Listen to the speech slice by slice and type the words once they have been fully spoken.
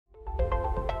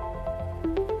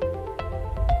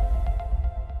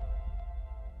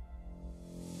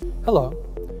Hello,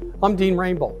 I'm Dean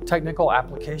Rainbow, Technical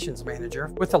Applications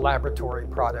Manager with the Laboratory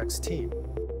Products team.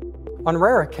 On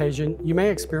rare occasion, you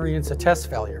may experience a test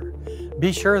failure.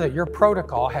 Be sure that your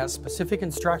protocol has specific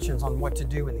instructions on what to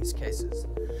do in these cases.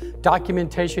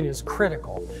 Documentation is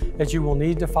critical, as you will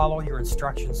need to follow your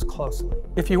instructions closely.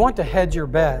 If you want to hedge your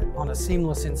bet on a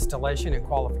seamless installation and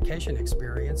qualification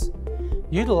experience,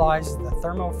 utilize the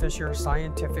Thermo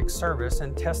Scientific service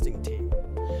and testing team.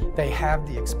 They have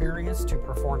the experience to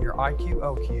perform your IQ,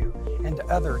 OQ, and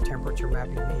other temperature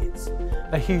mapping needs.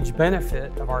 A huge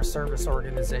benefit of our service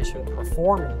organization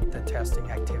performing the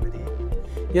testing activity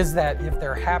is that if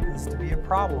there happens to be a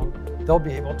problem, they'll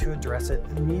be able to address it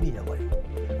immediately.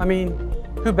 I mean,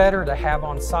 who better to have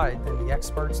on site than the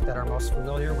experts that are most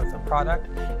familiar with the product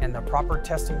and the proper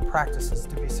testing practices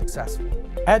to be successful.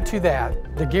 Add to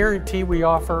that the guarantee we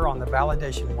offer on the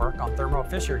validation work on Thermo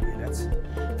Fisher units,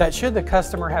 that should the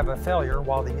customer have a failure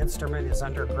while the instrument is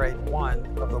under grade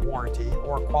 1 of the warranty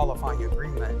or qualifying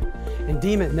agreement and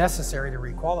deem it necessary to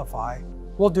requalify,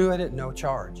 we'll do it at no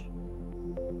charge.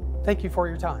 Thank you for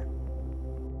your time.